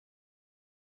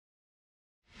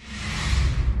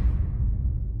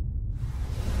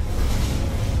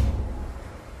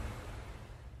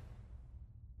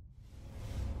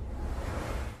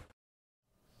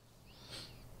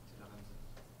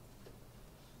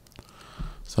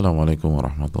Assalamualaikum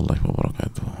warahmatullahi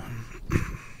wabarakatuh.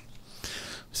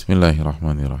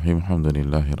 Bismillahirrahmanirrahim.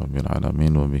 Alhamdulillahi rabbil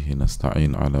alamin wa bihi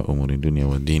nasta'in ala umuri dunya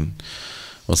waddin.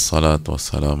 Wassalatu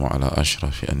wassalamu ala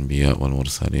ashrafi anbiya wal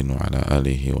mursalin wa ala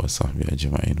alihi wa sahbihi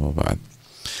ajma'in wa ba'd.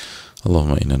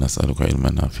 Allahumma inna nas'aluka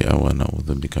ilman nafi'a wa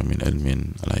na'udzubika min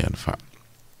ilmin la yanfa'.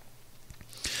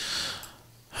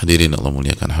 Hadirin Allah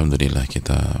muliakan, alhamdulillah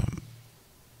kita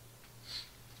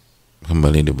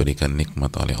kembali diberikan nikmat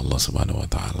oleh Allah Subhanahu wa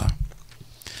Ta'ala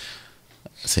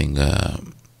sehingga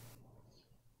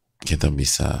kita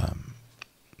bisa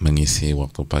mengisi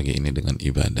waktu pagi ini dengan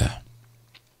ibadah,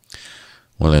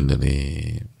 mulai dari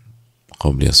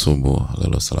qobliyah subuh,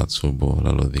 lalu salat subuh,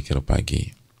 lalu zikir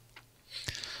pagi,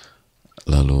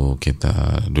 lalu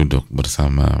kita duduk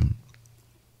bersama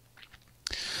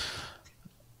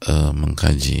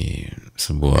mengkaji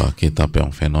sebuah kitab yang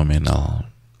fenomenal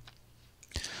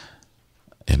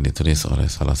yang ditulis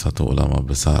oleh salah satu ulama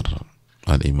besar,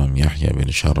 Al-Imam Yahya bin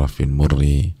Sharaf bin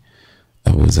Murri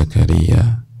Abu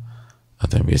Zakaria,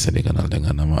 atau yang biasa dikenal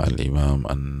dengan nama Al-Imam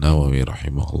An-Nawawi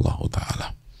rahimahullahu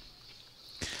ta'ala.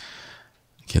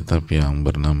 Kitab yang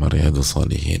bernama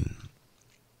Shaalihiin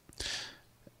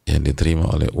yang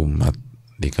diterima oleh umat,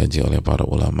 dikaji oleh para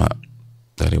ulama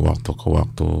dari waktu ke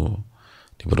waktu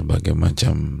di berbagai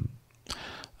macam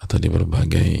atau di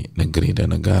berbagai negeri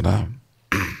dan negara.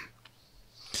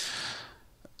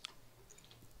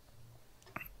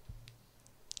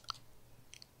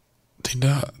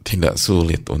 Tidak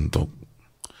sulit untuk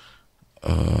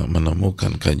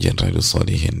menemukan kajian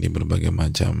Shaalihiin di berbagai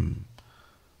macam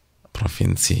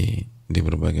provinsi, di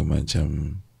berbagai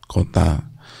macam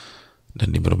kota, dan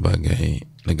di berbagai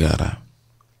negara.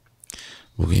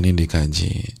 Buku ini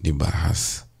dikaji,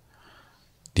 dibahas,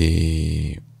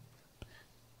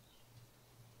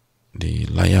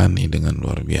 dilayani dengan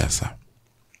luar biasa,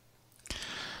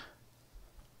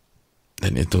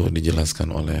 dan itu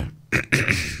dijelaskan oleh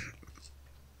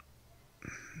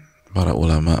para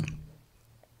ulama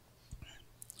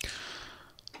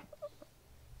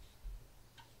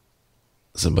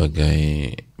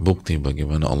sebagai bukti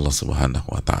bagaimana Allah Subhanahu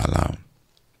wa Ta'ala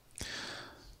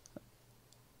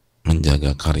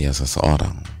menjaga karya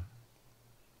seseorang,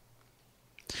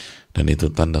 dan itu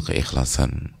tanda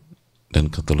keikhlasan dan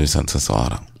ketulusan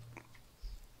seseorang.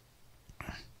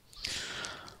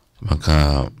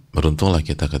 Maka beruntunglah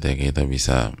kita ketika kita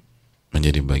bisa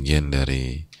menjadi bagian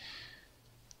dari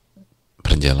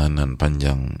perjalanan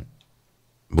panjang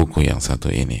buku yang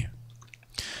satu ini,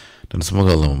 dan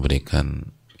semoga Allah memberikan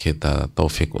kita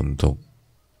taufik untuk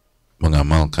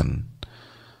mengamalkan,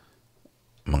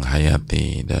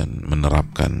 menghayati dan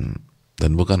menerapkan,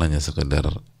 dan bukan hanya sekedar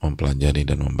mempelajari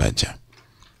dan membaca.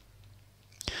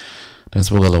 Dan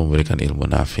semoga Allah memberikan ilmu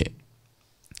nafi',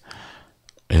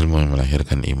 ilmu yang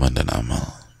melahirkan iman dan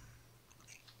amal,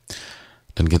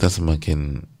 dan kita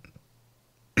semakin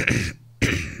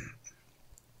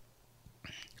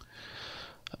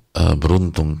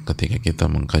beruntung ketika kita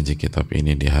mengkaji kitab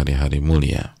ini di hari-hari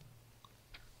mulia,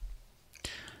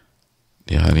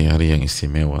 di hari-hari yang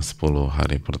istimewa, 10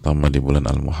 hari pertama di bulan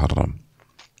al-Muharram.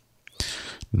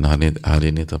 Nah,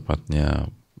 hari ini tepatnya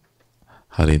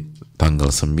hari tanggal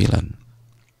 9,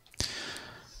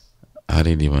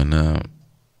 hari di mana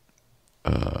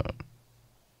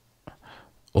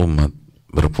umat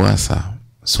berpuasa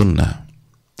sunnah,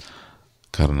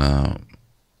 karena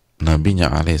Nabinya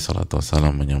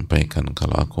SAW menyampaikan,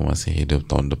 kalau aku masih hidup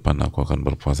tahun depan aku akan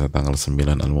berpuasa tanggal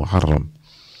 9 al-Muharram.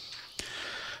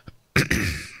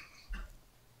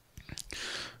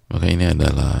 Maka ini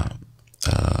adalah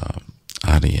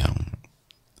hari yang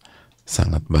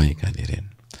sangat baik, hadirin,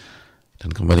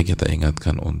 dan kembali kita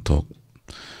ingatkan untuk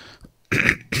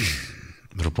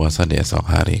berpuasa di esok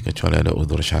hari kecuali ada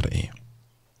udzur syar'i.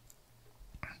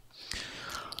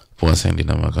 Puasa yang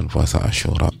dinamakan puasa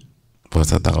Asyura,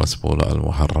 puasa tanggal 10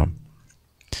 al-Muharram,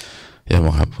 yang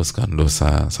menghapuskan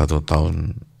dosa satu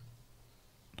tahun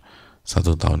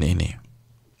ini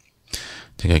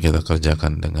jika kita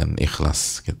kerjakan dengan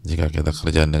ikhlas, jika kita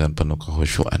kerjakan dengan penuh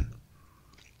kekhusyuan.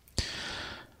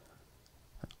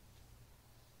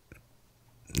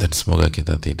 Dan semoga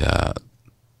kita tidak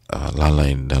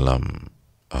lalai dalam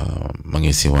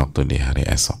mengisi waktu di hari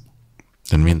esok,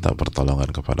 dan minta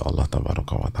pertolongan kepada Allah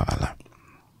Ta'ala.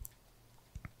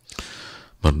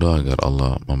 Berdoa agar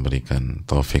Allah memberikan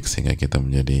taufik sehingga kita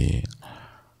menjadi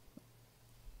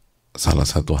salah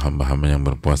satu hamba-hamba yang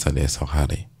berpuasa di esok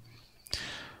hari,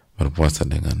 berpuasa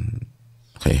dengan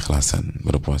keikhlasan,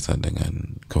 berpuasa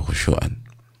dengan kekhusyuan,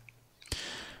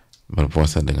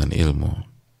 berpuasa dengan ilmu,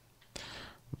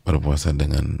 berpuasa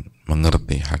dengan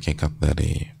mengerti hakikat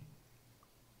dari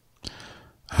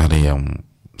hari yang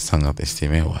sangat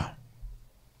istimewa.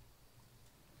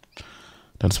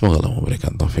 Dan semoga Allah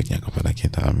memberikan taufiknya kepada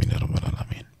kita, amin ya rabbal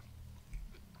alamin.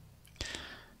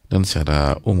 Dan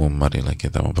secara umum marilah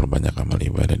kita memperbanyak amal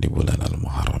ibadah di bulan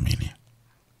al-Muharram ini.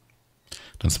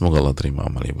 Dan semoga Allah terima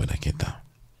amal ibadah kita.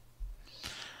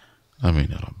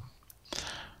 Amin ya Rabb.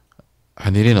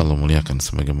 Hadirin Allah muliakan,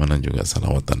 sebagaimana juga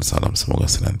salawat dan salam semoga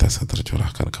senantiasa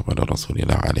tercurahkan kepada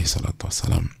Rasulullah alaihi salatu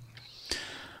wassalam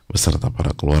beserta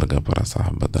para keluarga, para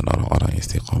sahabat dan orang-orang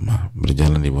istiqomah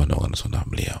berjalan di bawah naungan sunnah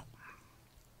beliau.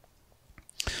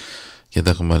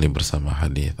 Kita kembali bersama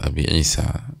hadits Abu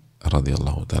Isa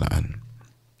Radhiallahu ta'ala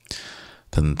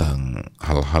tentang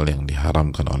hal-hal yang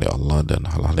diharamkan oleh Allah dan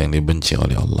hal-hal yang dibenci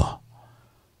oleh Allah.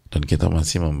 Dan kita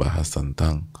masih membahas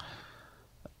tentang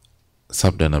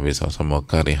sabda Nabi SAW,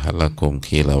 karihalakum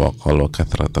qila wa qala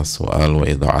وكثرة su'al wa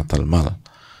idha'atal mal.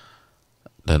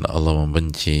 Dan Allah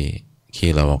membenci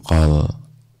qila wa qal,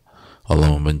 Allah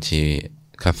membenci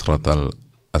kathratal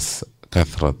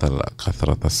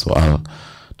su'al,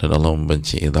 dan Allah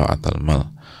membenci idha'atal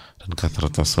mal. Dan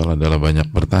kathratas su'al adalah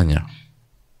banyak bertanya.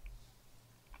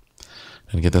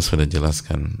 Dan kita sudah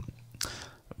jelaskan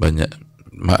banyak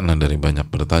makna dari banyak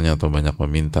bertanya atau banyak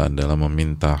meminta adalah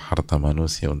meminta harta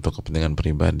manusia untuk kepentingan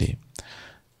pribadi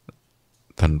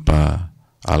tanpa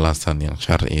alasan yang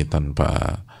syar'i,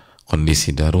 tanpa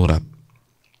kondisi darurat.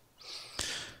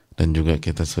 Dan juga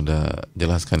kita sudah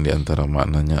jelaskan di antara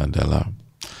maknanya adalah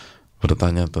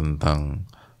bertanya tentang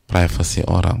privasi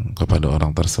orang kepada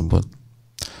orang tersebut.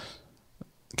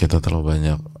 Kita terlalu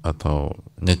banyak atau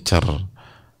nyecar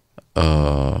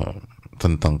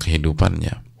tentang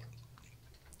kehidupannya,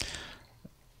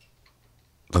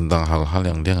 tentang hal-hal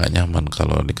yang dia nggak nyaman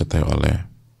kalau diketahui oleh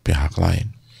pihak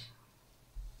lain.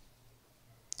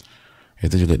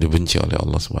 Itu juga dibenci oleh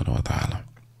Allah Subhanahu wa Ta'ala.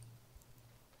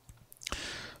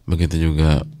 Begitu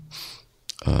juga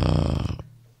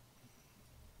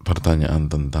pertanyaan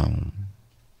tentang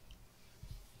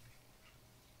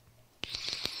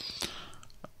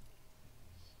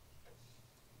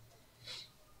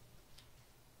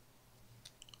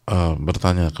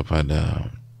bertanya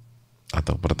kepada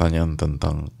atau pertanyaan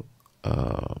tentang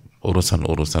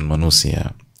urusan-urusan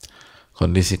manusia,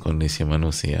 kondisi-kondisi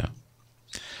manusia,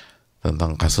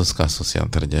 tentang kasus-kasus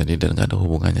yang terjadi dan gak ada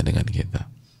hubungannya dengan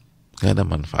kita, gak ada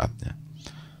manfaatnya,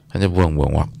 hanya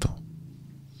buang-buang waktu.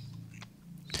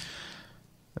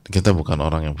 Kita bukan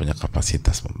orang yang punya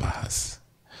kapasitas membahas,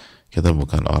 kita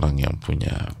bukan orang yang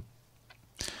punya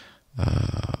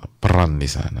peran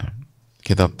di sana.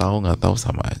 Kita tahu nggak tahu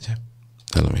sama aja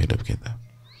dalam hidup kita,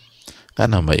 kan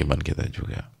nambah iman kita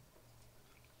juga.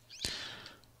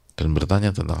 Dan bertanya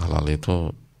tentang hal-hal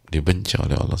itu dibenci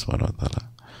oleh Allah Subhanahu wa Ta'ala.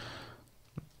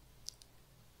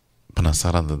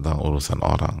 Penasaran tentang urusan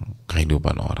orang,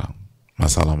 kehidupan orang,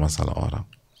 masalah-masalah orang.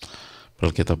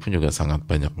 Padahal kita pun juga sangat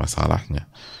banyak masalahnya,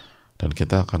 dan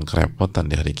kita akan kerepotan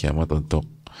di hari kiamat untuk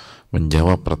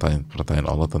menjawab pertanyaan-pertanyaan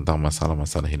Allah tentang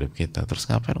masalah-masalah hidup kita. Terus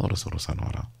ngapain urus-urusan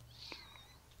orang?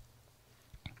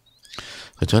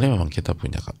 Kecuali memang kita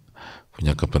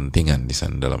punya kepentingan di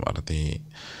sana, dalam arti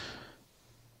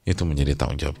itu menjadi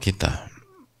tanggung jawab kita,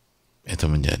 itu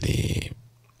menjadi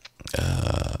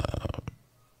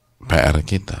PR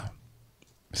kita.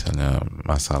 Misalnya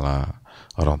masalah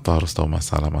orang tua harus tahu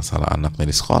masalah anaknya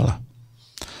di sekolah,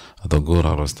 atau guru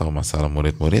harus tahu masalah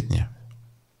murid-muridnya,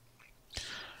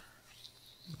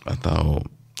 atau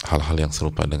hal-hal yang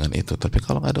serupa dengan itu. Tapi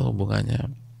kalau nggak ada hubungannya,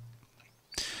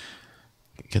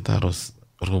 kita harus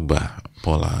rubah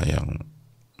pola yang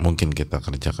mungkin kita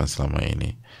kerjakan selama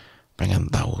ini. Pengen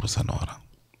tahu urusan orang,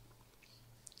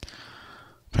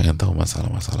 pengen tahu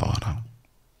masalah-masalah orang,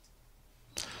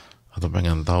 atau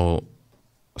pengen tahu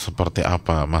seperti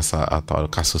apa masa atau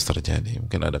kasus terjadi.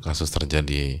 Mungkin ada kasus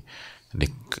terjadi di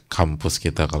kampus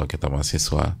kita kalau kita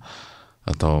mahasiswa,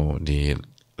 atau di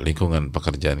lingkungan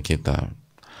pekerjaan kita,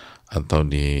 atau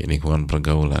di lingkungan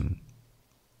pergaulan,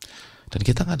 dan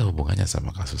kita nggak ada hubungannya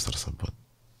sama kasus tersebut.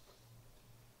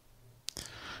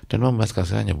 Dan membahas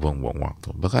kasusnya hanya buang-buang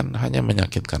waktu, bahkan hanya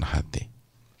menyakitkan hati.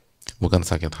 Bukan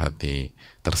sakit hati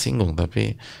tersinggung,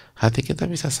 tapi hati kita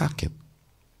bisa sakit.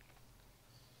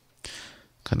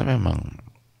 Karena memang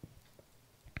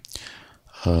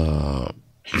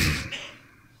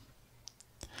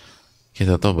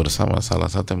kita tahu bersama salah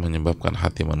satu yang menyebabkan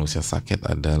hati manusia sakit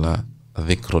adalah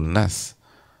dzikrun nas,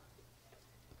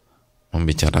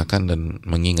 membicarakan dan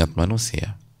mengingat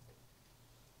manusia.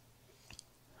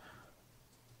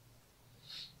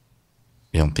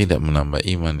 Yang tidak menambah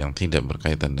iman, yang tidak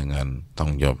berkaitan dengan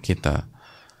tanggung jawab kita,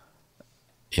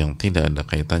 yang tidak ada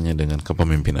kaitannya dengan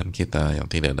kepemimpinan kita,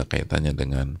 yang tidak ada kaitannya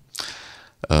dengan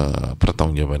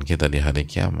pertanggungjawaban kita di hari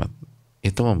kiamat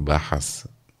itu membahas,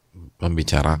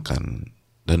 membicarakan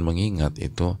dan mengingat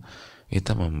itu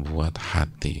membuat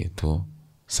hati itu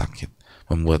sakit,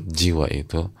 membuat jiwa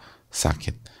itu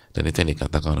sakit. Dan itu yang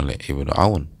dikatakan oleh Ibnu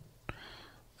Aun,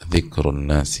 dzikrun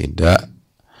nasida,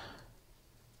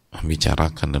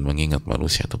 membicarakan dan mengingat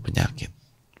manusia itu penyakit.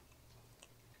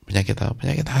 Penyakit apa?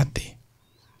 Penyakit hati.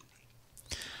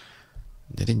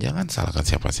 Jadi jangan salahkan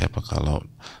siapa-siapa kalau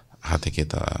hati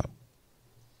kita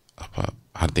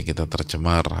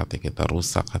tercemar, hati kita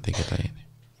rusak, hati kita ini.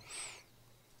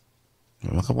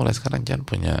 Maka mulai sekarang jangan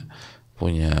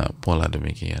punya pola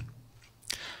demikian.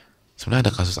 Sebenarnya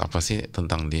ada kasus apa sih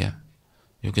tentang dia?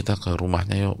 Yuk kita ke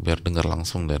rumahnya yuk, biar dengar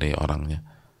langsung dari orangnya.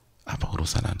 Apa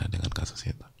urusan Anda dengan kasus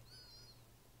itu?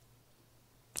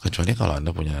 Kecuali kalau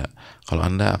Anda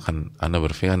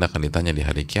berpikir Anda akan ditanya di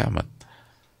hari kiamat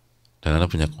dan Anda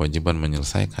punya kewajiban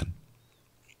menyelesaikan.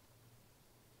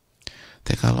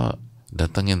 Tapi kalau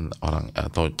datengin orang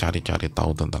atau cari-cari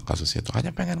tahu tentang kasus itu hanya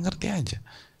pengen ngerti aja,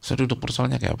 so duduk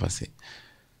persoalannya kayak apa sih?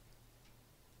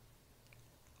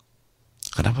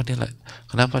 Kenapa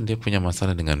dia punya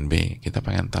masalah dengan B? Kita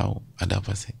pengen tahu ada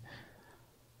apa sih?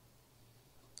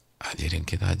 Hadirin,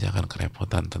 kita aja akan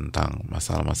kerepotan tentang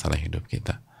masalah-masalah hidup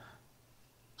kita.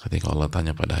 Ketika Allah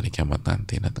tanya pada hari kiamat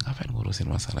nanti ngapain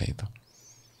ngurusin masalah itu?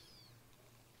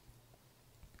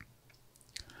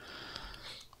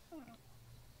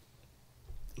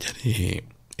 Jadi,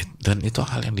 dan itu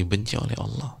hal yang dibenci oleh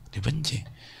Allah, dibenci.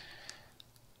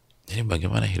 Jadi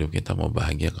bagaimana hidup kita mau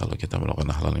bahagia kalau kita melakukan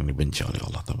hal yang dibenci oleh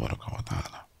Allah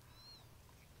Ta'ala?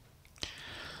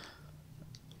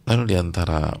 Lalu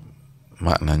diantara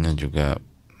maknanya juga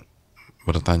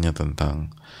bertanya tentang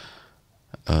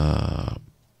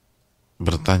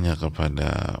bertanya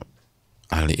kepada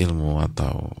ahli ilmu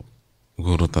atau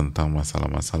guru tentang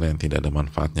masalah-masalah yang tidak ada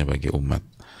manfaatnya bagi umat,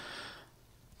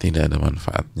 tidak ada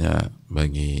manfaatnya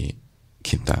bagi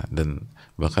kita, dan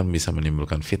bahkan bisa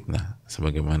menimbulkan fitnah,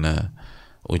 sebagaimana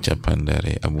ucapan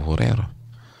dari Abu Hurairah.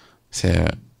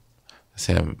 Saya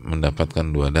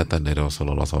mendapatkan 2 data dari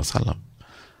Rasulullah SAW,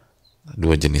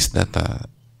 2 jenis data,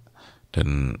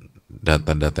 dan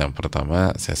data-data yang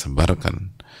pertama saya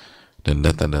sebarkan, dan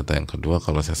data-data yang kedua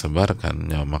kalau saya sebarkan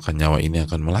maka nyawa ini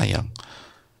akan melayang.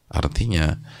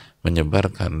 Artinya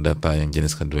menyebarkan data yang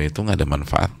jenis kedua itu nggak ada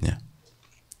manfaatnya,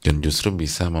 dan justru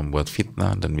bisa membuat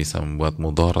fitnah dan bisa membuat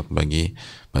mudarat bagi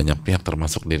banyak pihak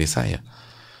termasuk diri saya.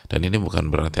 Dan ini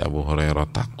bukan berarti Abu Hurairah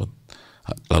takut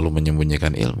lalu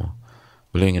menyembunyikan ilmu.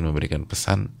 Beliau ingin memberikan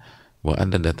pesan bahwa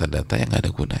ada data-data yang gak ada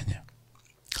gunanya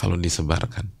kalau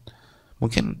disebarkan.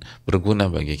 Mungkin berguna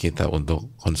bagi kita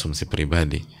untuk konsumsi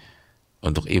pribadi,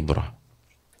 untuk ibrah,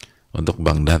 untuk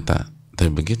bank data. Tapi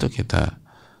begitu kita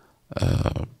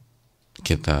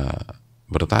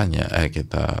bertanya,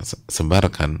 kita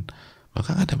sebarkan,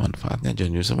 maka nggak ada manfaatnya,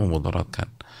 justru memudaratkan.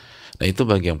 Nah itu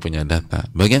bagi yang punya data.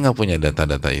 Bagi yang nggak punya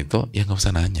data-data itu, ya nggak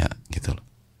usah nanya, gitu loh.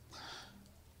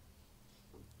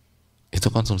 Itu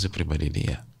konsumsi pribadi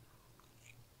dia.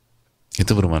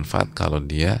 Itu bermanfaat kalau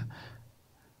dia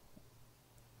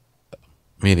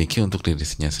miliki untuk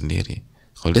dirinya sendiri.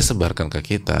 Kalau dia sebarkan ke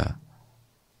kita,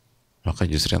 maka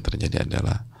justru yang terjadi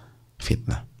adalah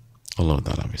fitnah. Allah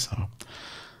Ta'ala bisa.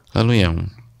 Lalu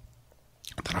yang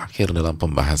terakhir dalam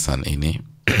pembahasan ini,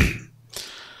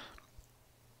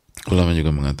 ulama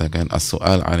juga mengatakan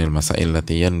as-su'al 'anil masail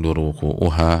lati yanduru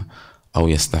wuqu'uha aw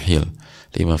yastahil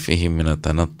lima fihi min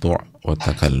at-tanattu' wa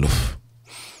takalluf.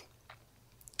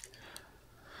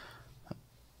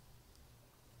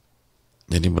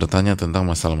 Jadi bertanya tentang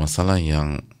masalah-masalah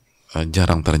yang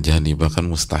jarang terjadi, bahkan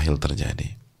mustahil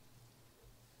terjadi.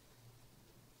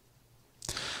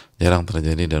 Jarang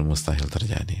terjadi dan mustahil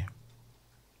terjadi.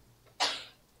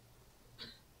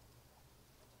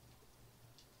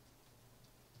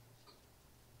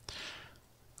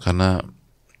 Karena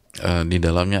di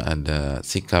dalamnya ada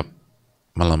sikap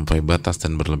melampaui batas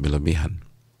dan berlebih-lebihan.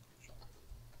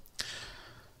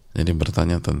 Jadi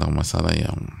bertanya tentang masalah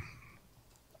yang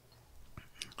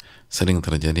sering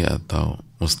terjadi atau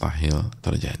mustahil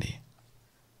terjadi.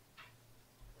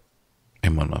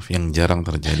 Mohon maaf, yang jarang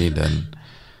terjadi dan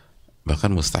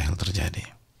bahkan mustahil terjadi.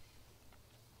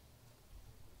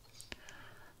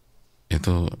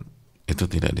 Itu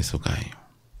tidak disukai.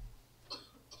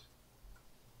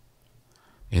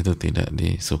 Itu tidak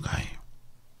disukai.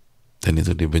 Dan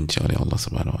itu dibenci oleh Allah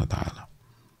Subhanahu wa Ta'ala.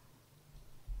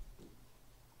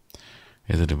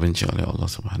 Itu dibenci oleh Allah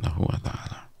Subhanahu wa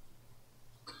Ta'ala.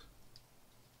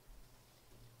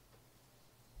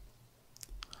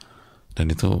 Dan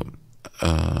itu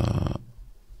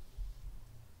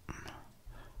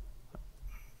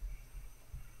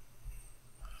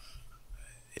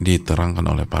diterangkan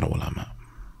oleh para ulama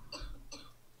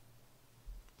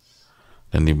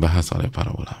dan dibahas oleh para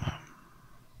ulama.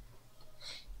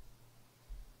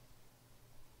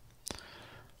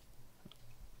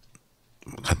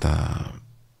 Kata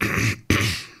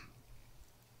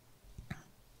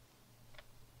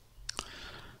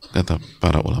kata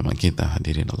para ulama kita,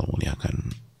 hadirin Allah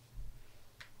muliakan,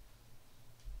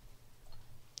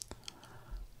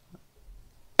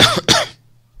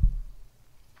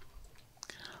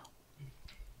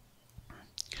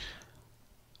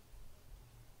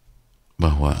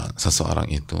 bahwa seseorang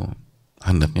itu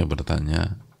hendaknya bertanya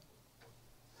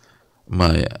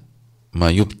ma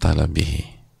yubtala bihi,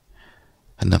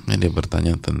 hendaknya dia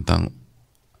bertanya tentang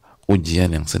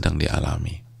ujian yang sedang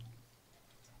dialami.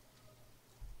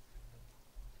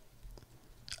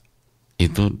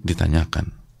 Itu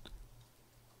ditanyakan.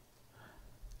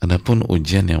 Adapun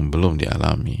ujian yang belum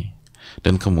dialami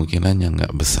dan kemungkinannya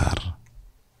nggak besar,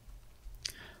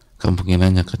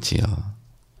 kemungkinannya kecil,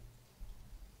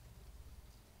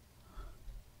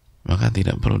 maka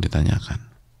tidak perlu ditanyakan.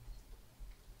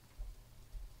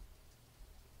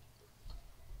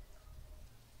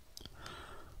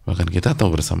 Bahkan kita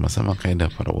tahu bersama-sama kaidah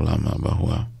para ulama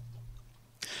bahwa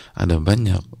ada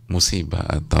banyak musibah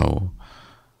atau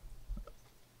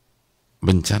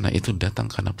bencana itu datang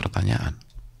karena pertanyaan.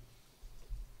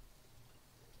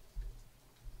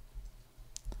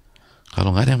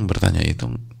 Kalau nggak ada yang bertanya itu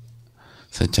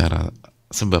secara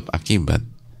sebab akibat,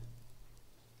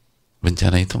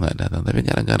 bencana itu nggak datang. Tapi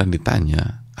gara-gara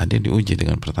ditanya, ada yang diuji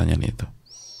dengan pertanyaan itu.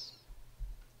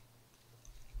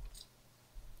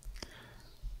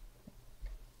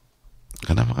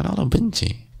 Kenapa? Karena Allah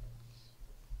benci.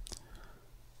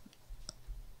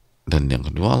 Dan yang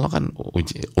kedua, Allah kan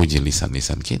uji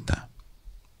lisan-lisan kita.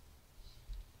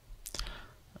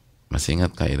 Masih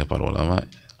ingat kaidah para ulama,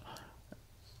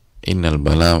 innal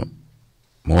bala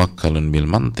muwakkalun bil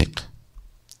mantiq.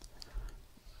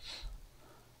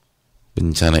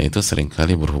 Bencana itu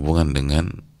seringkali berhubungan dengan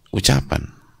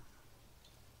ucapan.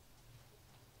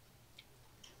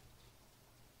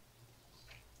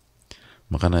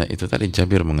 Makanya itu tadi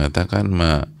Jabir mengatakan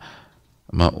ma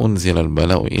unzilal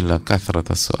bala'u illa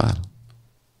kathratus su'al,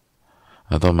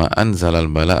 atau ma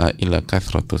anzalal bala'a illa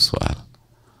kathratus su'al.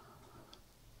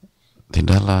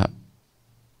 Tidaklah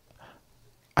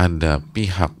ada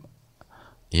pihak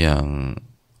yang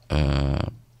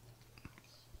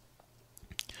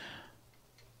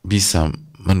bisa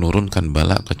menurunkan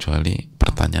bala kecuali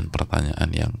pertanyaan-pertanyaan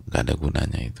yang gak ada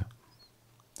gunanya itu.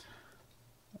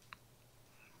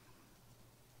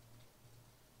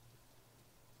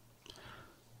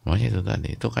 Makanya itu tadi,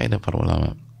 itu kaidah para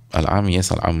ulama, al-'ami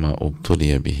yas'al 'amma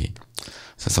ubtuliya bihi.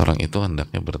 Seseorang itu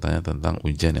hendaknya bertanya tentang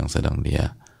ujian yang sedang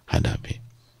dia hadapi.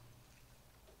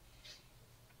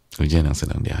 Ujian yang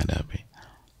sedang dia hadapi.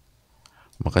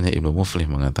 Makanya Ibnu Muflih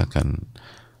mengatakan,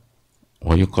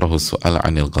 wa yukrahu su'al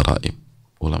 'anil gharaib.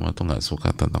 Ulama itu nggak suka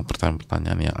tentang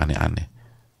pertanyaan-pertanyaan yang aneh-aneh.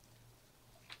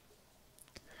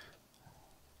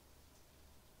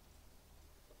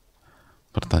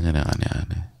 Pertanyaan yang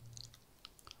aneh-aneh.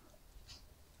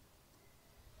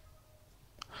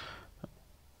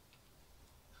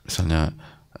 Misalnya,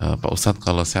 Pak Ustadz,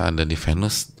 kalau saya ada di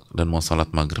Venus dan mau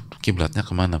sholat maghrib, kiblatnya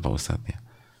kemana Pak Ustadz ya?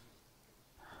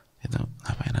 Itu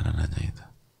ngapain ada nanya itu?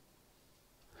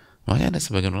 Makanya ada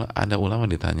sebagian ulama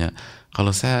ditanya,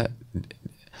 kalau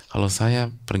saya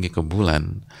pergi ke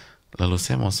bulan, lalu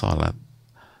saya mau sholat,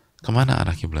 kemana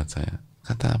arah kiblat saya?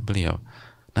 Kata beliau,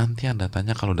 nanti Anda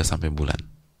tanya kalau udah sampai bulan.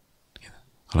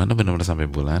 Kalau Anda benar-benar sampai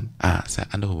bulan,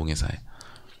 Anda hubungi saya.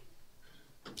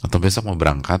 Atau besok mau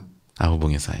berangkat,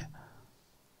 hubungi saya.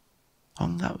 Oh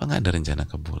enggak ada rencana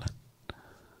ke bulan.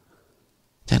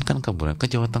 Jangan kan ke bulan, ke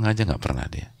Jawa Tengah aja nggak pernah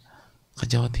dia. Ke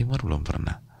Jawa Timur belum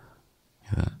pernah.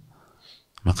 Gitu.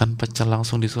 Makan pecel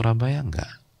langsung di Surabaya enggak?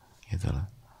 Gitu loh.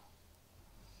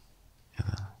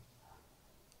 Gitu.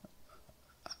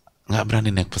 Nggak berani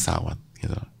naik pesawat.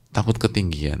 Gitu. Takut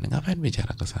ketinggian. Ngapain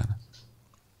bicara ke sana?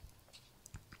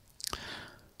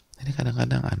 Jadi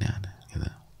kadang-kadang aneh-aneh. Gitu.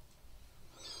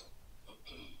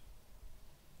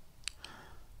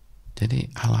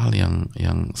 Jadi hal-hal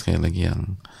yang sekali lagi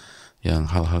yang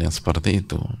hal-hal yang seperti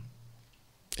itu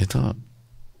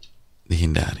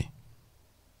dihindari.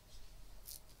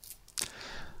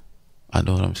 Ada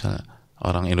orang misalnya,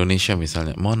 orang Indonesia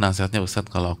misalnya, mau nasihatnya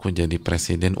Ustadz kalau aku jadi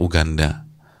presiden Uganda.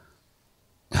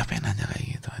 Ngapain nanya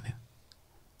kayak gitu?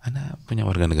 Anda punya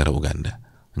warga negara Uganda?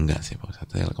 Enggak sih Pak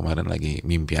Ustadz, saya kemarin lagi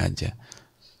mimpi aja.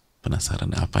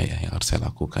 Penasaran apa ya yang harus saya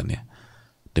lakukan ya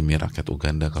demi rakyat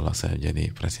Uganda kalau saya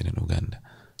jadi presiden Uganda.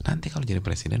 Nanti kalau jadi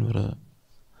presiden baru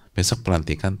besok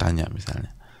pelantikan tanya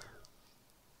misalnya,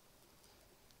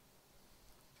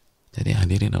 Jadi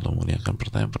hadirin Allah muliakan,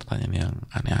 pertanyaan-pertanyaan yang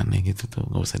aneh-aneh gitu tuh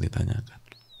nggak usah ditanyakan.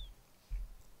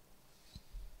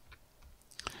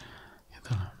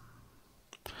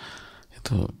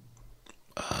 Itu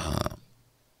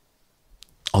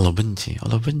Allah benci,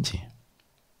 Allah benci,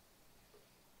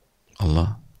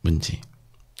 Allah benci,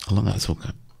 Allah nggak suka.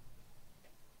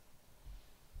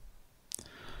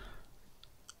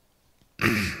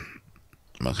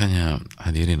 Makanya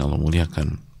hadirin Allah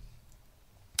muliakan,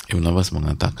 Ibn Abbas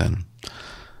mengatakan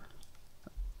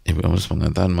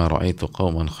ma ra'aitu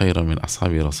qauman khairan min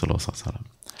ashabi Rasulullah SAW.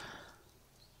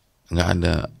 Nggak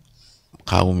ada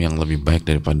kaum yang lebih baik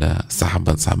daripada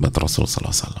sahabat-sahabat Rasul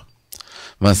SAW.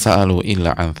 Ma sa'alu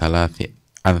illa an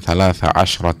thalatha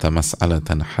asyrata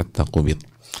mas'alatan hatta qubid.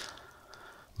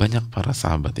 Banyak para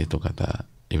sahabat itu, kata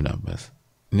Ibn Abbas,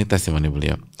 ini testimoni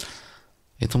beliau,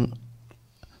 itu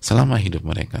selama hidup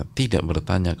mereka tidak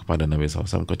bertanya kepada Nabi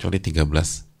SAW kecuali 13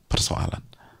 persoalan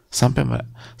sampai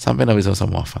Nabi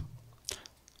SAW wafat.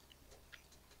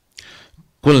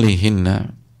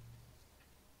 Kullihinna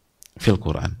fil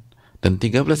Quran, dan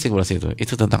 13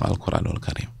 itu tentang Al-Quranul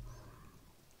Karim.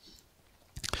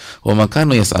 Wa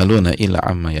makanu yas'aluna illa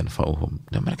amma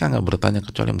yanfa'uhum, dan mereka nggak bertanya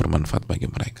kecuali yang bermanfaat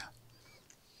bagi mereka.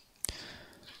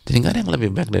 Jadi nggak ada yang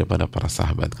lebih baik daripada para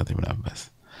sahabat, kata Ibn Abbas.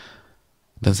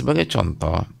 Dan sebagai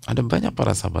contoh, ada banyak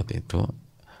para sahabat itu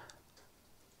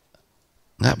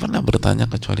nggak pernah bertanya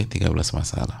kecuali 13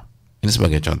 masalah. Ini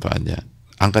sebagai contoh aja.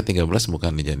 Angka 13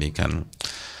 bukan dijadikan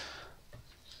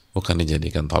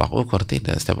tolak ukur,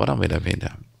 tidak. Setiap orang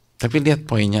beda-beda. Tapi lihat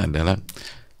poinnya adalah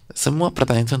semua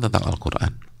pertanyaan itu tentang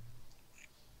Al-Quran.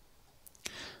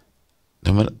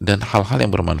 Dan hal-hal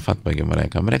yang bermanfaat bagi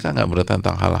mereka. Mereka nggak bertanya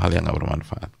tentang hal-hal yang nggak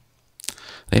bermanfaat.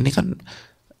 Nah, ini kan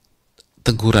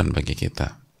teguran bagi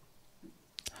kita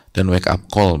dan wake up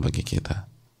call bagi kita.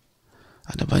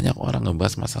 Ada banyak orang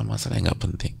ngebahas masalah-masalah yang nggak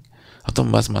penting, atau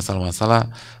membahas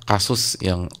masalah-masalah kasus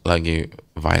yang lagi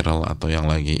viral atau yang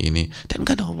lagi ini, dan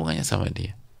nggak ada hubungannya sama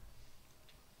dia.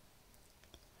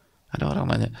 Ada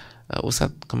orang nanya,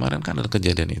 Ustadz kemarin kan ada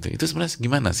kejadian itu sebenarnya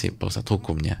gimana sih Pak Ustadz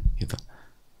hukumnya gitu.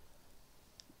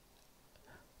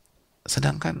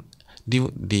 Sedangkan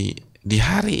di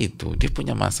hari itu dia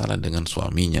punya masalah dengan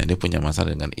suaminya, dia punya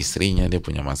masalah dengan istrinya, dia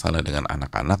punya masalah dengan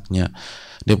anak-anaknya,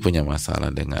 dia punya masalah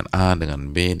dengan A,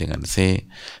 dengan B, dengan C,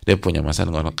 dia punya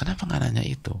masalah dengan orang. Kenapa nggak nanya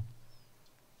itu?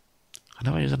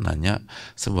 Kenapa justru nanya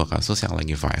sebuah kasus yang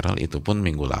lagi viral, itu pun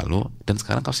minggu lalu, dan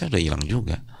sekarang kasusnya udah hilang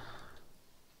juga,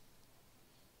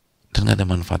 dan nggak ada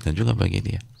manfaatnya juga bagi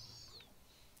dia,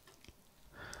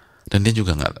 dan dia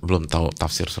juga belum tahu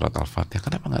tafsir surat Al-Fatihah.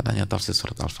 Kenapa nggak tanya tafsir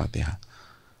surat Al-Fatihah?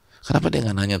 Kenapa dia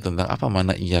nggak nanya tentang apa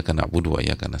mana iyyaka na'budu wa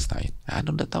iyyaka nasta'in?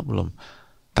 Anda udah tahu belum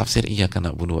tafsir iyyaka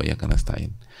na'budu wa iyyaka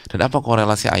nasta'in? Dan apa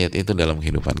korelasi ayat itu dalam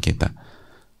kehidupan kita?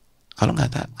 Kalau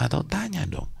nggak tahu, tanya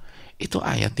dong. Itu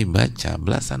ayat dibaca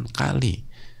belasan kali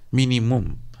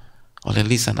minimum oleh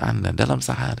lisan Anda dalam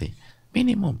sehari,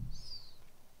 minimum.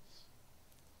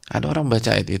 Ada orang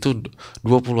baca ayat itu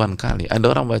 20-an kali, ada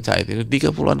orang baca ayat itu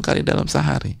 30-an kali dalam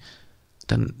sehari,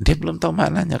 dan dia belum tahu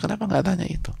maknanya. Kenapa nggak tanya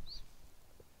itu?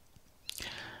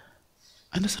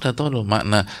 Anda sudah tahu loh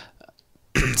makna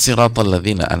siratal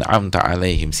ladzina an'amta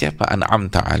alaihim. Siapa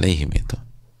an'amta alaihim itu?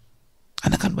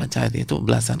 Anda kan baca ayat itu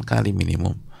belasan kali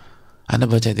minimum.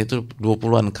 Anda baca ayat itu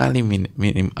 20-an kali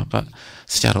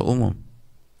secara umum.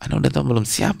 Anda udah tahu belum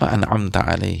siapa an'amta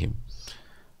alaihim?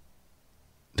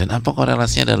 Dan apa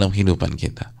korelasinya dalam kehidupan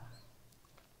kita?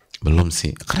 Belum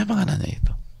sih. Kenapa nggak nanya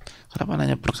itu? Kenapa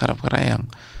nanya perkara-perkara yang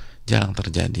jarang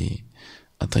terjadi,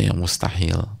 atau yang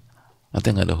mustahil, atau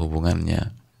yang nggak ada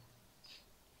hubungannya?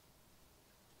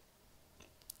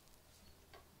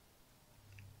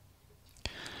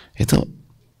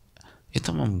 Itu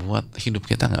membuat hidup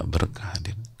kita nggak berkah.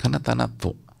 Karena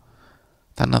tanatu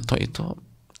itu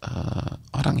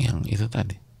orang yang itu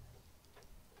tadi,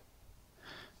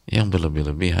 yang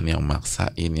berlebih-lebihan, yang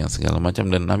maksain, yang segala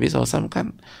macam. Dan Nabi SAW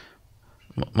kan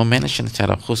memention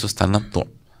secara khusus tanatu,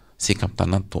 sikap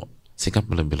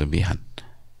berlebih-lebihan,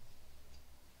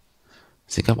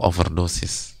 sikap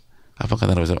overdosis. Apa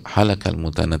kata Nabi SAW? Halakal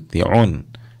mutanatti'un,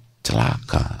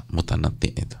 celaka mutanatti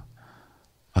itu.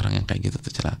 Orang yang kayak gitu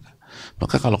tuh celaka.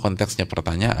 Maka kalau konteksnya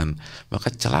pertanyaan, maka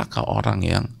celaka orang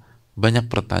yang banyak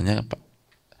bertanya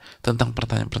tentang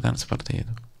pertanyaan-pertanyaan seperti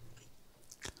itu.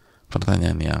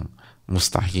 Pertanyaan yang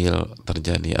mustahil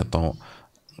terjadi atau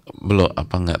belum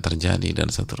nggak terjadi dan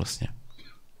seterusnya.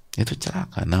 Itu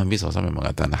celaka. Nabi SAW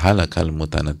mengatakan halakal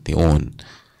mutanatti'un,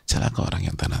 celaka orang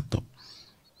yang tanatu.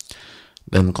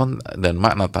 Dan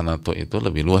makna tanatu itu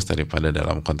lebih luas daripada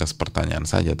dalam konteks pertanyaan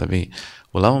saja. Tapi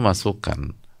ulama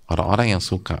masukkan orang-orang yang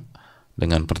suka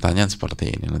dengan pertanyaan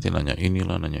seperti ini, nanti nanya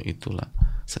inilah, nanya itulah,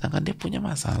 sedangkan dia punya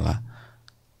masalah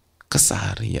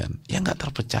keseharian yang nggak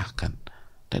terpecahkan,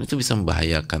 dan itu bisa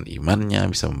membahayakan imannya,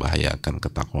 bisa membahayakan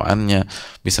ketakwaannya,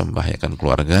 bisa membahayakan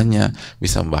keluarganya,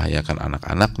 bisa membahayakan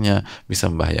anak-anaknya, bisa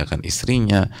membahayakan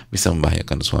istrinya, bisa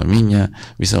membahayakan suaminya,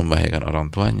 bisa membahayakan orang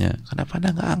tuanya. Kenapa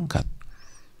Anda nggak angkat?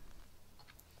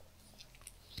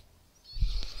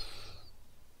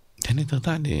 Dan itu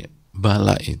tadi,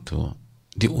 bala itu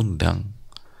diundang,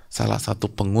 salah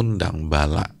satu pengundang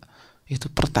bala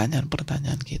itu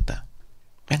pertanyaan-pertanyaan kita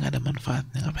yang ada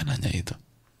manfaatnya. Ngapain nanya itu?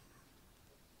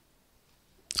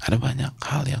 Ada banyak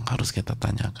hal yang harus kita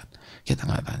tanyakan, kita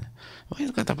nggak tanya.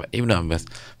 Makanya kata Ibnu Abbas,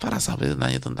 para sahabat itu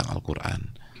nanya tentang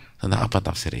Al-Quran, tentang apa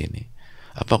tafsir ini,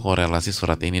 apa korelasi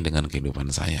surat ini dengan kehidupan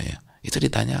saya ya. Itu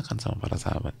ditanyakan sama para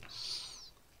sahabat.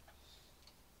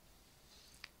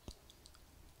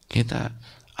 Kita,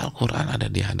 Al-Quran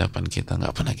ada di hadapan kita,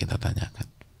 nggak pernah kita tanyakan.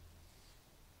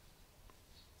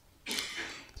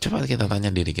 Coba kita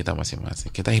tanya diri kita masing-masing.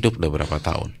 Kita hidup udah berapa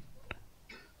tahun?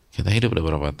 Kita hidup udah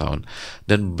berapa tahun?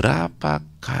 Dan berapa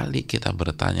kali kita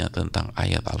bertanya tentang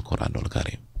ayat Al-Quranul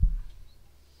Karim?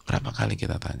 Berapa kali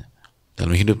kita tanya?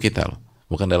 Dalam hidup kita loh.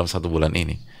 Bukan dalam 1 bulan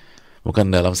ini. Bukan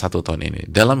dalam 1 tahun ini.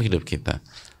 Dalam hidup kita.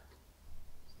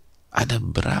 Ada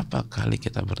berapa kali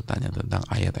kita bertanya tentang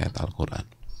ayat-ayat Al-Quran?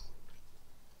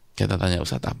 Kita tanya,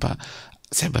 Ustadz, apa?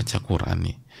 Saya baca Quran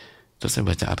nih. Terus saya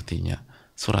baca artinya.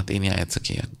 Surat ini ayat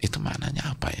sekian, itu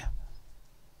maknanya apa ya?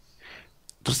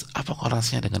 Terus apa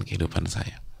korelasinya dengan kehidupan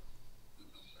saya?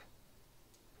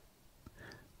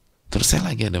 Terus saya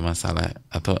lagi ada masalah,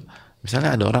 atau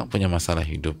misalnya ada orang punya masalah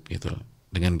hidup gitu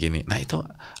dengan gini, nah itu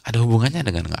ada hubungannya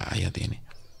dengan nggak ayat ini?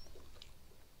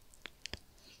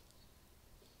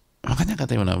 Makanya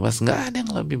kata Ibnu Abbas, nggak ada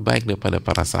yang lebih baik daripada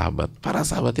para sahabat. Para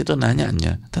sahabat itu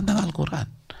nanyanya tentang Al-Quran,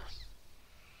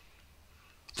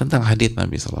 tentang hadits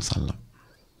Nabi SAW.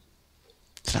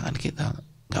 Sedangkan kita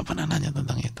nggak pernah nanya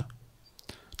tentang itu.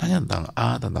 Nanya tentang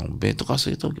A, tentang B, itu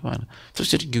kasus itu gimana?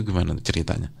 Terus jadi gimana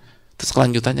ceritanya? Terus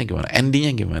kelanjutannya gimana?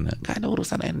 Endingnya gimana? Nggak ada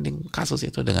urusan ending kasus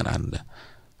itu dengan Anda.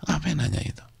 Ngapain nanya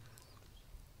itu?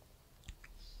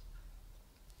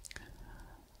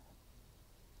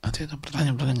 Atau itu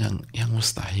pertanyaan-pertanyaan yang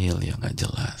mustahil, yang nggak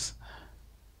jelas.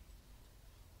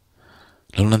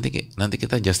 Lalu nanti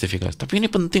kita justifikasi. Tapi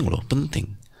ini penting loh,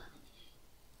 penting.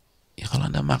 Ya kalau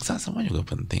Anda maksa, semua juga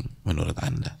penting menurut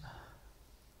Anda.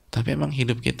 Tapi emang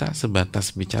hidup kita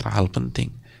sebatas bicara hal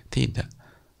penting? Tidak.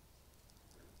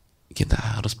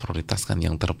 Kita harus prioritaskan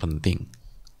yang terpenting.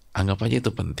 Anggap aja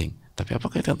itu penting. Tapi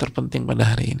apakah itu yang terpenting pada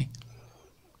hari ini?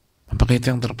 Apakah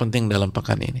itu yang terpenting dalam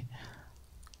pekan ini?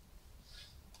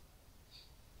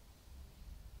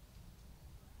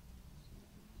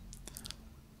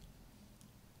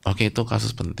 Oke, itu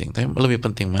kasus penting. Tapi lebih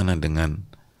penting mana dengan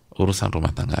urusan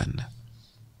rumah tangga Anda?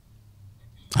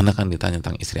 Anda kan ditanya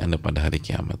tentang istri Anda pada hari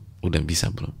kiamat. Udah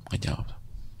bisa belum ngejawab?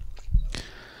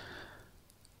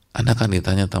 Anda kan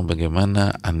ditanya tentang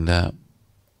bagaimana Anda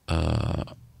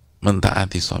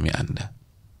mentaati suami Anda.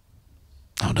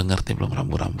 Nah, udah ngerti belum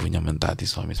rambu-rambunya mentaati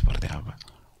suami seperti apa?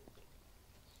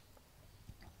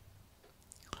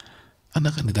 Anda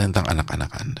kan ditanya tentang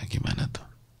anak-anak Anda. Gimana tuh?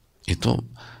 Itu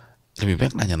lebih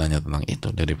baik nanya-nanya tentang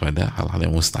itu daripada hal-hal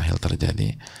yang mustahil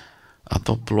terjadi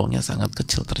atau peluangnya sangat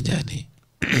kecil terjadi.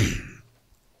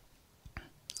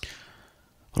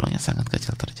 Peluangnya sangat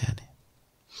kecil terjadi.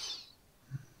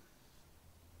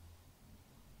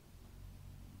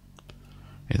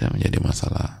 Itu menjadi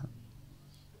masalah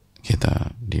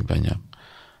kita di banyak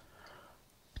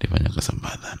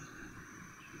kesempatan.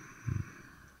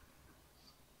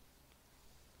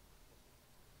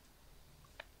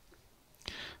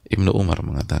 Ibnu Umar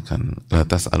mengatakan, la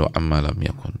tas'alu amma lam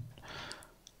yakun.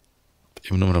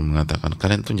 Ibnu Umar mengatakan,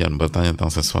 kalian tuh jangan bertanya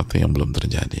tentang sesuatu yang belum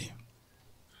terjadi.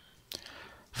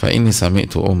 Fa inni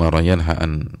sami'tu Umar yanha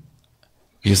an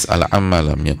yus'al amma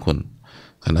lam yakun.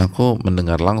 Karena aku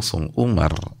mendengar langsung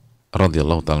Umar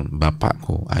radhiyallahu ta'ala,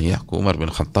 bapakku, ayahku Umar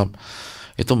bin Khattab,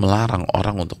 itu melarang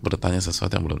orang untuk bertanya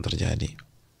sesuatu yang belum terjadi.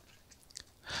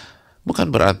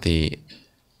 Bukan berarti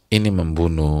ini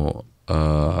membunuh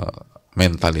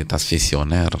mentalitas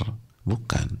visioner,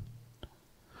 bukan.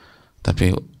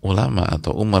 Tapi ulama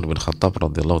atau Umar bin Khattab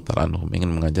radhiyallahu ta'ala anhu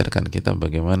ingin mengajarkan kita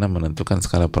bagaimana menentukan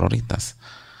skala prioritas.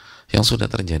 Yang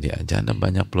sudah terjadi aja Anda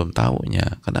banyak belum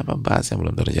tahunya. Kenapa bahas yang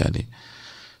belum terjadi?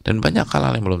 Dan banyak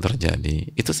hal yang belum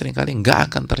terjadi itu seringkali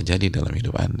nggak akan terjadi dalam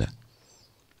hidup Anda.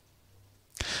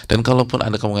 Dan kalaupun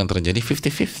ada kemungkinan terjadi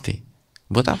 50-50.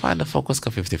 Buat apa Anda fokus ke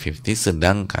 50-50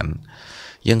 sedangkan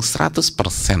yang 100%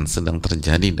 sedang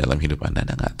terjadi dalam hidup Anda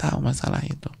nggak tahu masalah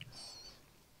itu.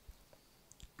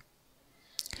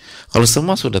 Kalau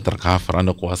semua sudah tercover,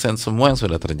 Anda kuasain semua yang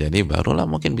sudah terjadi, barulah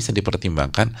mungkin bisa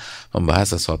dipertimbangkan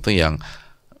membahas sesuatu yang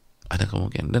ada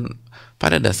kemungkinan. Dan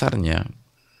pada dasarnya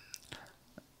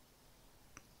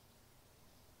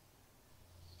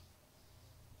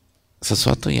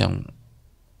sesuatu yang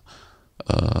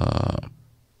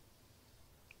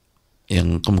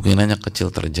kemungkinannya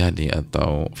kecil terjadi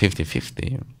atau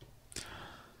 50-50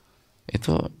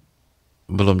 itu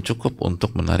belum cukup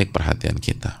untuk menarik perhatian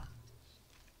kita.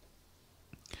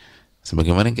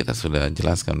 Sebagaimana yang kita sudah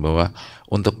jelaskan bahwa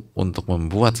untuk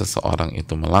membuat seseorang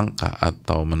itu melangkah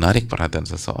atau menarik perhatian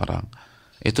seseorang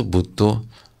itu butuh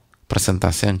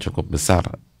persentase yang cukup besar,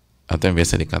 atau yang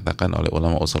biasa dikatakan oleh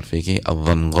ulama usul fikih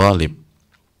adzan ghalib,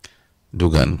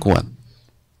 dugaan kuat.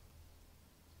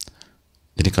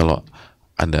 Jadi kalau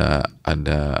ada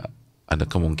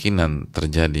kemungkinan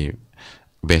terjadi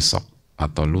besok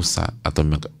atau lusa atau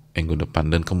minggu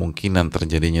depan, dan kemungkinan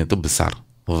terjadinya itu besar,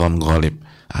 adzan ghalib,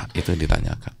 itu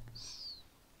ditanyakan.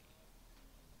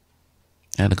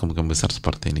 Ada kemungkinan besar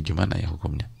seperti ini, gimana ya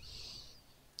hukumnya?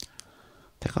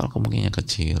 Tapi kalau kemungkinannya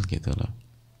kecil gitu loh,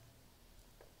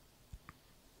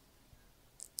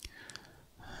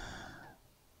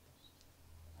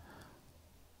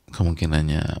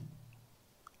 kemungkinannya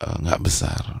nggak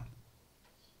besar,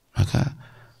 maka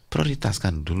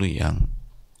prioritaskan dulu yang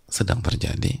sedang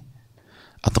terjadi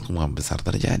atau kemungkinan besar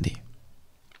terjadi.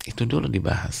 Itu dulu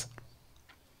dibahas.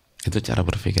 Itu cara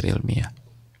berpikir ilmiah.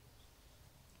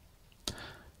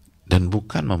 Dan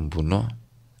bukan membunuh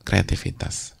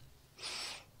kreativitas.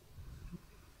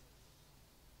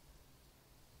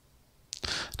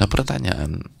 Nah,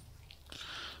 pertanyaan,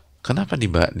 kenapa di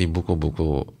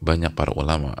buku-buku banyak para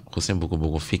ulama, khususnya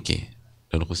buku-buku fikih,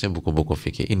 dan khususnya buku-buku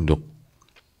fikih induk,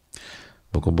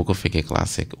 buku-buku fikih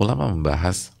klasik, ulama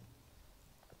membahas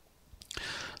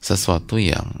sesuatu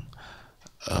yang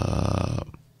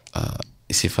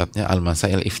sifatnya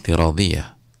al-masail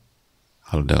iftiradiyah.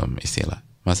 Kalau dalam istilah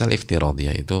masalah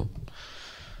iftiradiyah itu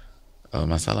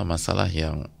masalah-masalah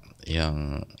yang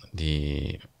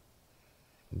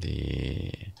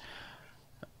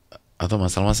atau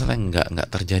masalah-masalah yang nggak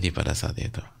terjadi pada saat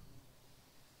itu.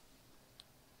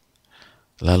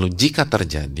 Lalu jika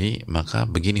terjadi maka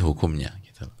begini hukumnya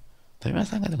gitu. Tapi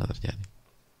masalah nggak terjadi.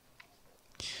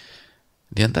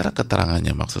 Di antara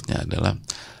keterangannya maksudnya adalah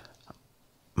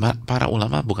para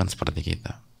ulama bukan seperti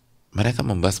kita. Mereka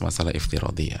membahas masalah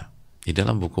iftiradiyah di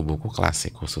dalam buku-buku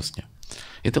klasik khususnya.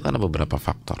 Itu karena beberapa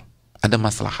faktor. Ada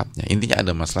maslahatnya. Intinya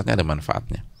ada maslahatnya, ada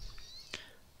manfaatnya.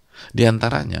 Di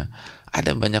antaranya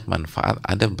ada banyak manfaat,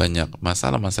 ada banyak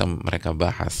masalah-masalah mereka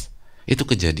bahas. Itu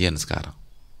kejadian sekarang.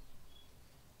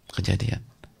 Kejadian.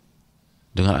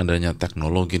 Dengan adanya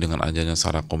teknologi, dengan adanya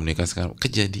sarana komunikasi sekarang,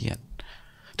 kejadian.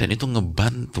 Dan itu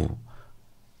ngebantu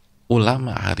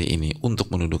ulama hari ini untuk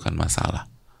mendudukan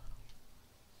masalah.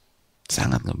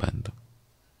 Sangat ngebantu.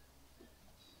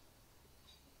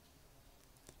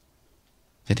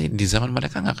 Jadi di zaman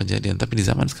mereka nggak kejadian, tapi di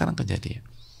zaman sekarang kejadian.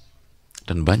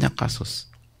 Dan banyak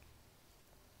kasus.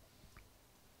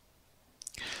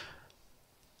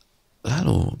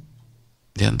 Lalu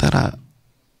di antara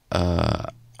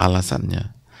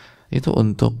alasannya itu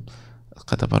untuk,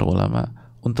 kata para ulama,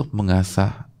 untuk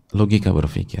mengasah logika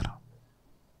berpikir.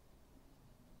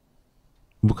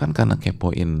 Bukan karena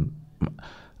kepo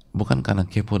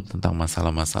tentang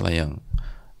masalah-masalah yang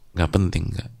nggak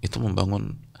penting, nggak. Itu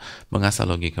mengasah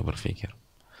logika berpikir.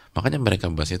 Makanya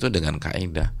mereka bahas itu dengan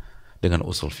kaidah, dengan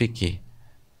usul fikih,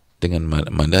 dengan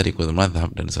madarikul madhab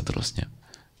dan seterusnya,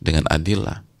 dengan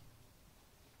adillah.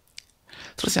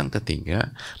 Terus yang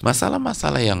ketiga,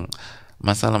 masalah-masalah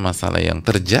yang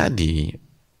terjadi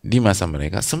di masa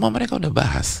mereka, semua mereka udah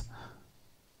bahas,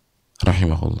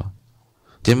 rahimahullah.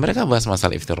 Jadi mereka bahas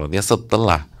masalah iftiradiyah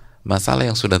setelah masalah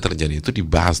yang sudah terjadi itu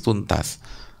dibahas tuntas.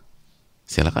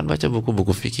 Silakan baca buku-buku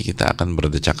fikih, kita akan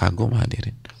berdecak kagum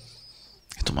hadirin.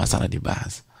 Itu masalah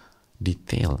dibahas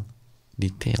detail.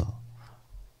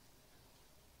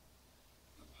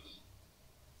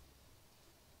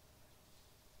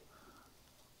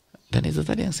 Dan itu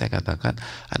tadi yang saya katakan,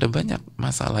 ada banyak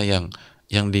masalah yang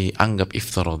dianggap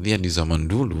iftiradiyah di zaman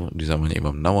dulu, di zaman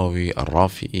Imam Nawawi,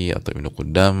 Ar-Rafi'i, atau Ibnu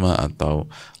Qudamah, atau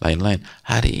lain-lain.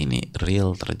 Hari ini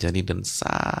real terjadi dan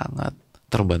sangat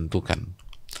terbantukan.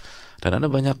 Dan ada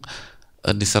banyak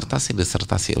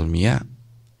disertasi ilmiah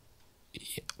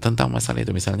tentang masalah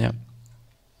itu. Misalnya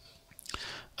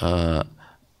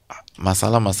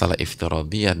masalah-masalah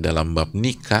iftiradiyah dalam bab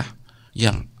nikah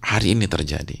yang hari ini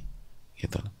terjadi,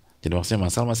 gitu. Jadi maksudnya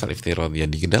masalah-masalah iftiradiyah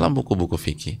di dalam buku-buku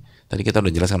fikih. Tadi kita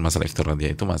udah jelaskan masalah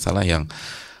iftiradiyah itu masalah yang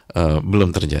belum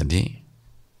terjadi.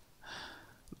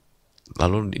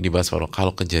 lalu dibahas baru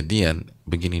kalau kejadian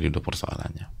begini duduk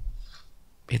persoalannya.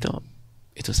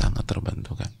 Itu sangat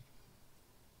terbantu kan.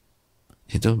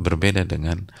 Itu berbeda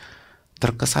dengan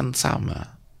terkesan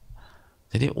sama.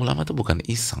 Jadi ulama itu bukan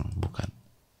iseng,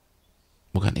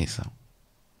 bukan iseng.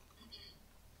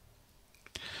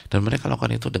 Dan mereka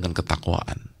lakukan itu dengan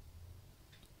ketakwaan,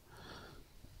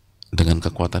 dengan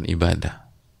kekuatan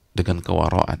ibadah, dengan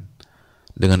kewaraan,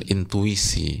 dengan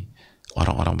intuisi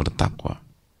orang-orang bertakwa.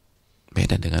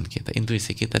 Beda dengan kita.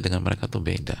 Intuisi kita dengan mereka tuh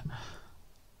beda.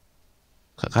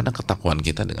 Karena ketakwaan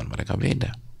kita dengan mereka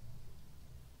beda.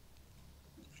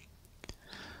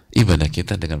 Ibadah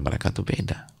kita dengan mereka tuh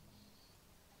beda.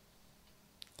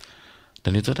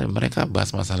 Dan itu mereka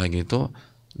bahas masalah gitu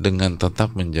dengan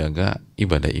tetap menjaga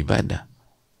ibadah-ibadah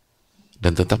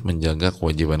dan tetap menjaga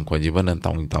kewajiban-kewajiban dan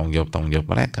tanggung jawab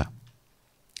mereka.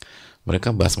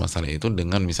 Mereka bahas masalah itu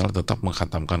dengan misalnya tetap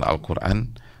mengkhatamkan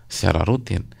Al-Quran secara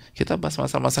rutin. Kita bahas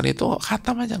masalah itu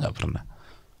khatam aja nggak pernah.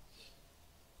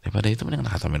 Daripada itu mendingan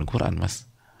khatamin Quran, mas.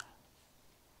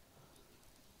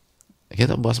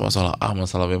 Kita bahas masalah A,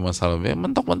 masalah B,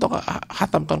 mentok-mentok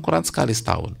khatamkan Quran sekali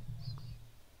setahun.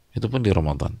 Itu pun di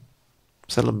Ramadan.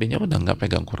 Selebihnya udah nggak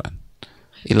pegang Quran.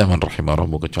 Illa man rahimah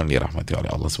rabbuh, kecuali dirahmati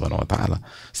oleh Allah Subhanahu wa taala.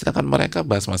 Sedangkan mereka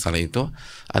bahas masalah itu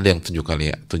ada yang 7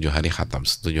 hari khatam,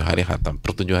 7 hari khatam,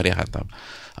 per 7 hari khatam.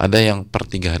 Ada yang per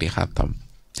 3 hari khatam.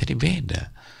 Jadi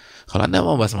beda. Kalau Anda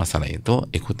mau bahas masalah itu,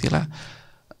 ikutilah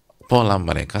pola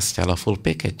mereka secara full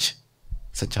package,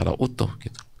 secara utuh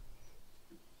gitu.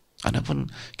 Adapun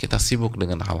kita sibuk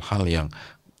dengan hal-hal yang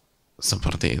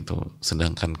seperti itu,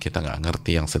 sedangkan kita nggak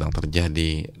ngerti yang sedang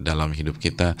terjadi dalam hidup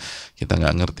kita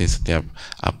nggak ngerti setiap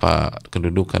apa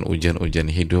kedudukan ujian-ujian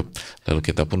hidup, lalu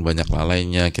kita pun banyak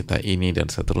lalainya, kita ini dan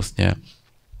seterusnya.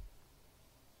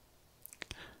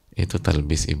 Itu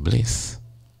talbis iblis,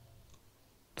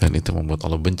 dan itu membuat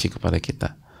Allah benci kepada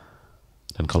kita.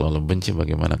 Dan kalau Allah benci,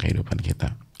 bagaimana kehidupan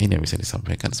kita? Ini yang bisa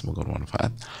disampaikan, semoga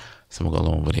bermanfaat. Semoga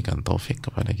Allah memberikan taufik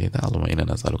kepada kita. Allahumma inna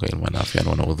nas'aluka ilman nafi'an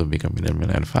wa na'udzubika min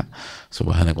ilmin la yanfa'.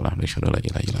 Subhanaka wa bihamdika, la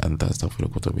ilaha illa anta,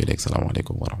 astaghfiruka wa atubu ilaik.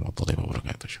 Assalamualaikum warahmatullahi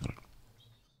wabarakatuh.